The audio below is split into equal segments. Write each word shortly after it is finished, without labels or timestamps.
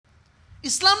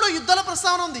ఇస్లాంలో యుద్ధాల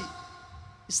ప్రస్తావన ఉంది.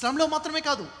 ఇస్లాంలో మాత్రమే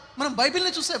కాదు, మనం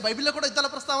బైబిల్ని చూస్తే బైబిల్లో కూడా యుద్ధాల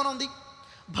ప్రస్తావన ఉంది.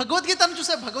 భగవద్గీతను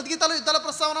చూస్తే భగవద్గీతలో యుద్ధాల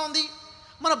ప్రస్తావన ఉంది.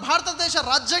 మన భారతదేశ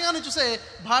రాజ్యాంగాన్ని చూస్తే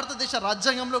భారతదేశ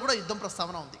రాజ్యాంగంలో కూడా యుద్ధం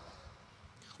ప్రస్తావన ఉంది.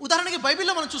 ఉదాహరణకి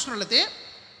బైబిల్లో మనం చూసుకున్నట్లయితే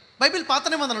బైబిల్ పాత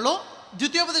నిబంధనలో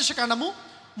ద్వితీయోపదేశకాండము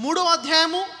 3వ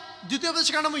అధ్యాయము,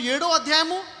 ద్వితీయోపదేశకాండము 7వ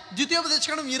అధ్యాయము,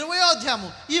 ద్వితీయోపదేశకాండం 20వ అధ్యాయము,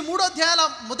 ఈ 3 అధ్యాయాల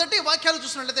మొదటి వాక్యాలు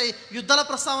చూసినట్లయితే యుద్ధాల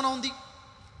ప్రస్తావన ఉంది.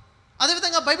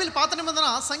 అదేవిధంగా బైబిల్ పాత నిబంధన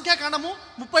సంఖ్యాకాండము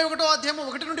 31వ అధ్యాయము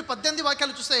 1 నుండి 18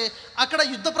 వాక్యాలు చూస్తే అక్కడ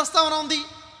యుద్ధ ప్రస్తావన ఉంది.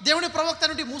 దేవుని ప్రవక్త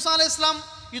నుండి మూసా అలైహిస్సలాం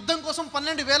యుద్ధం కోసం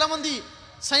 12,000 మంది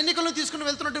సైనికులను తీసుకుని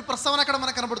వెళ్తున్నట్టు ప్రస్తావన అక్కడ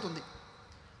మనకు కనబడుతుంది.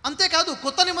 అంతేకాదు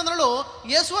కొత్త నిబంధనలో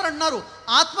యేసువారు అన్నారు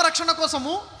ఆత్మరక్షణ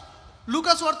కోసము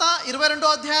లూకా సువార్త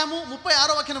 22వ అధ్యాయము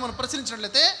 36వ వాక్యాన్ని మనం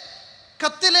పరిశీలించినట్లయితే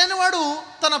కత్తి లేనివాడు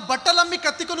తన బట్టలమ్మి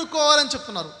కత్తి కొనుక్కోవాలని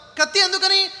చెప్తున్నారు. కత్తి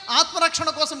ఎందుకని? ఆత్మరక్షణ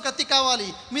కోసం కత్తి కావాలి.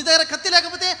 మీ దగ్గర కత్తి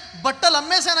లేకపోతే బట్టలు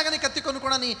అమ్మేసైనా కానీ కత్తి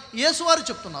కొనుక్కోడని యేసువారు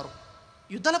చెప్తున్నారు.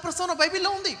 యుద్ధాల ప్రస్తావన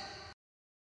బైబిల్లో ఉంది.